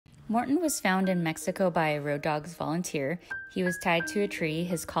Morton was found in Mexico by a road dogs volunteer. He was tied to a tree,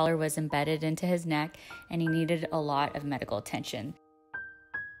 his collar was embedded into his neck, and he needed a lot of medical attention.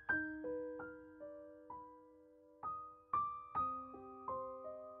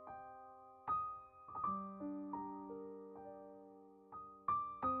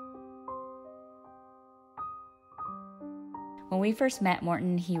 When we first met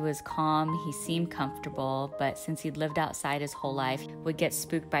Morton, he was calm, he seemed comfortable, but since he'd lived outside his whole life, would get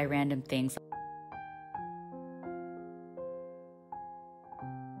spooked by random things.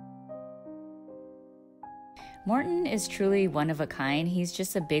 Morton is truly one of a kind. He's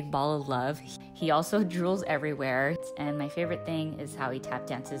just a big ball of love. He also drools everywhere, and my favorite thing is how he tap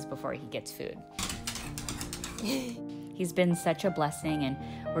dances before he gets food. He's been such a blessing, and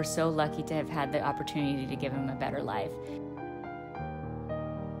we're so lucky to have had the opportunity to give him a better life.